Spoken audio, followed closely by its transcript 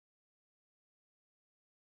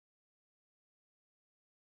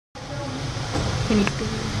Can you?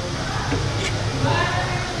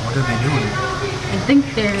 What are they doing? I think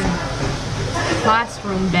they're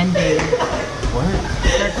classroom bending. What?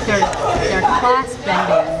 They're class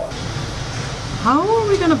bending. How are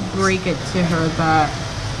we gonna break it to her that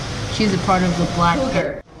she's a part of the Black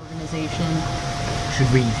Cougar organization?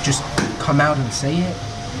 Should we just come out and say it?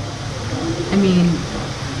 I mean,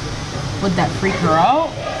 would that freak her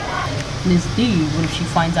out? Ms. D, what if she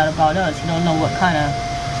finds out about us? You don't know what kind of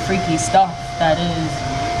freaky stuff that is.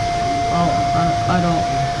 Oh, I don't.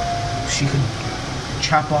 She could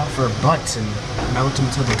chop off her butts and mount them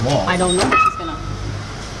to the wall. I don't know if she's gonna.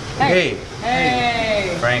 Hey.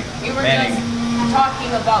 Frank. We were Manning. just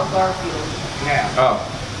talking about Garfield Yeah. Oh.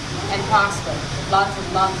 and pasta. Lots of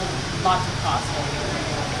pasta.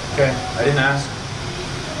 Okay. I didn't ask.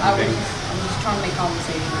 I'm just trying to make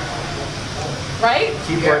conversation. Right?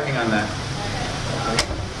 Keep working on that.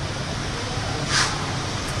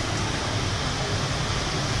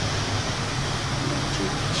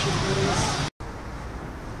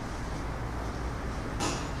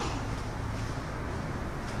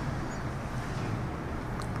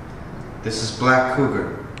 This is Black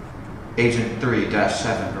Cougar, Agent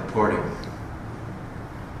 3-7 reporting.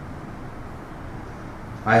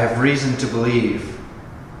 I have reason to believe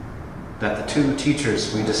that the two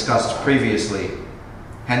teachers we discussed previously,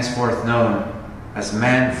 henceforth known as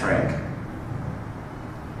Man-Frank,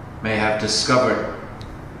 may have discovered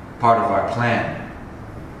part of our plan.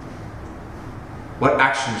 What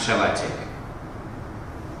action shall I take?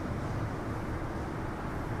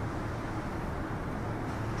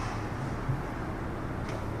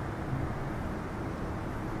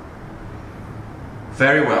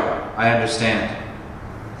 Very well, I understand.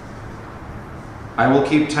 I will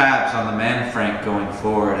keep tabs on the Man-Frank going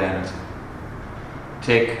forward and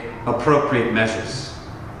take appropriate measures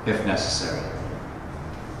if necessary.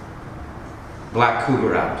 Black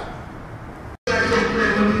Cougar out.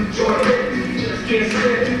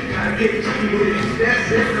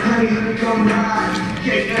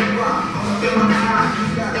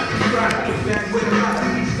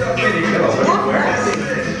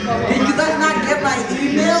 Did you guys not get my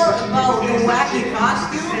email about the wacky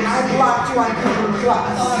costume? I blocked you on Google Plus.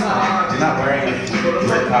 You're not wearing a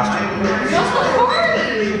costume.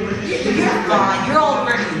 You're fine. You're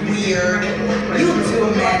already weird. You too,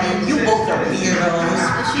 man. You both are weirdos.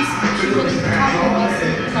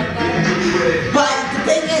 But the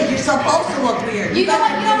thing is, you're supposed to look weird. You know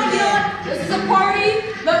what? This is a party.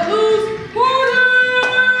 Let loose. Party!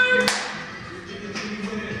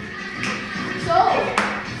 So,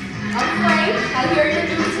 I'm Frank. I hear you're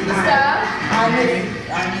new to the staff. I'm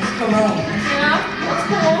Pelham. Yeah, that's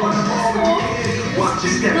cool.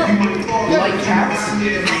 You like cats?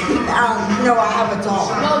 No, I have a dog.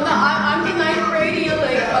 No, I'm the ninth grade. You're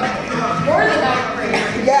like, more than ninth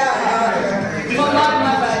grade. Yeah. Well, not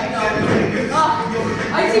my bad, no.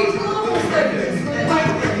 I teach global studies.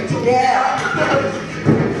 Yeah.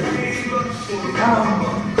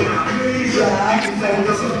 Yeah, so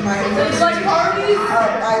this is my. So you like parties?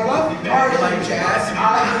 I love parties. Like jazz? I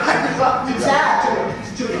love jazz.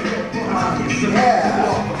 Yeah.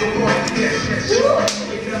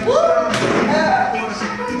 Woo! Yeah.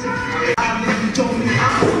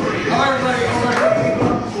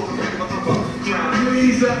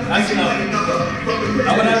 That's enough.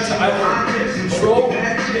 I will control or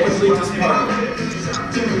delete this part.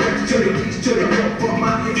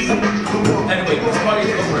 Anyway, this party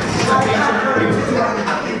is over.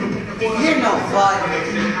 You're no fun.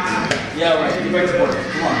 Yeah, right. Get back to work.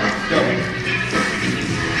 Come on, go.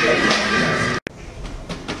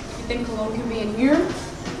 You think Cologne can be in here?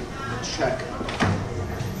 Check.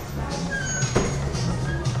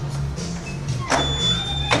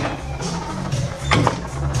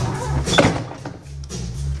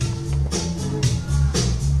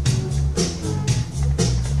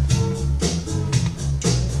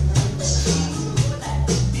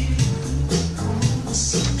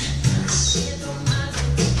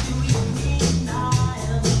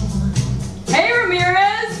 Hey,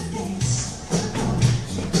 Ramirez!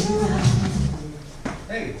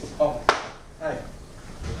 Hey. Oh. Hi.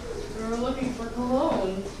 We were looking for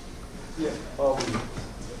Cologne. Yeah.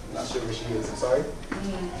 Not sure where she is. I'm sorry.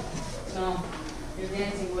 No, your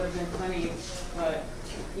dancing would have been funny, but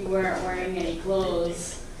you weren't wearing any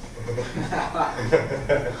clothes.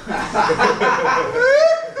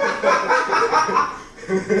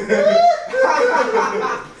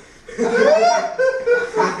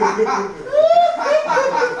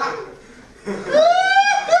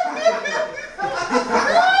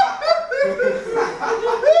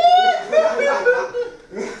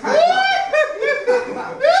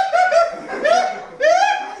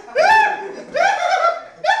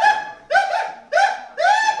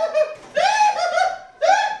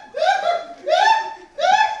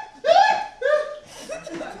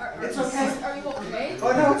 It's okay. Are you okay?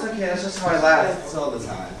 Oh no, it's okay. That's just how I laugh. It's all the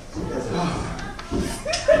time.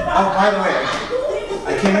 Oh, by the way,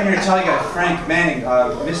 I came in here to tell you guys, Frank Manning,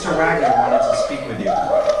 Mr. Wagner wanted to speak with you.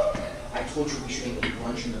 I told you we should eat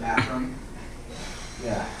lunch in the bathroom.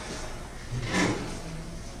 Yeah.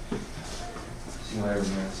 See you later,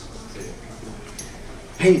 Miss.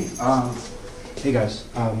 Hey guys,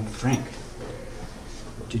 Frank.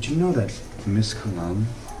 Did you know that Miss Cologne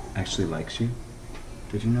actually likes you?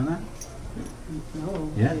 Did you know that?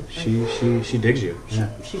 No. Yeah, she digs you. Yeah.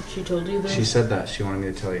 She told you that? She said that. She wanted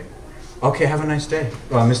me to tell you. Okay, have a nice day.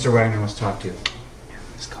 Mr. Wagner wants to talk to you. Yeah,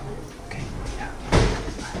 Miss Cologne. Okay. Yeah.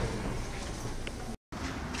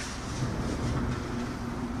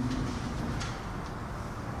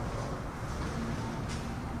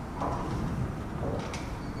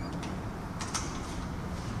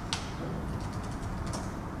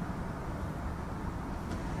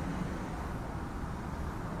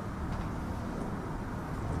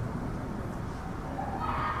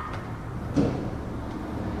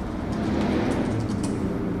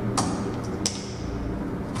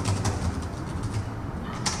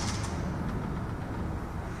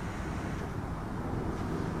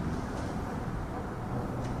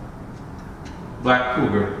 Black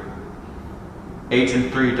Cougar,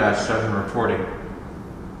 Agent 3-7 reporting.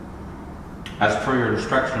 As per your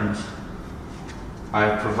instructions, I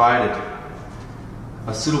have provided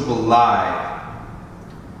a suitable lie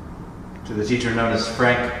to the teacher known as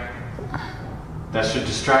Frank that should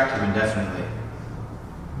distract him indefinitely.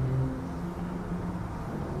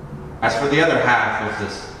 As for the other half of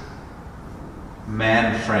this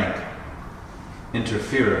man Frank,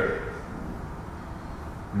 interferer,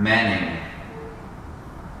 Manning,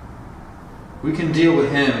 we can deal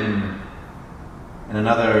with him in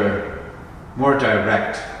another, more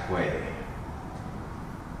direct way.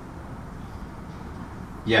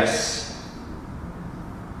 Yes.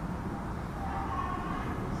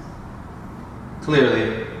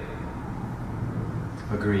 Clearly.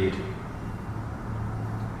 Agreed.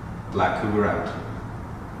 Black Cougar out.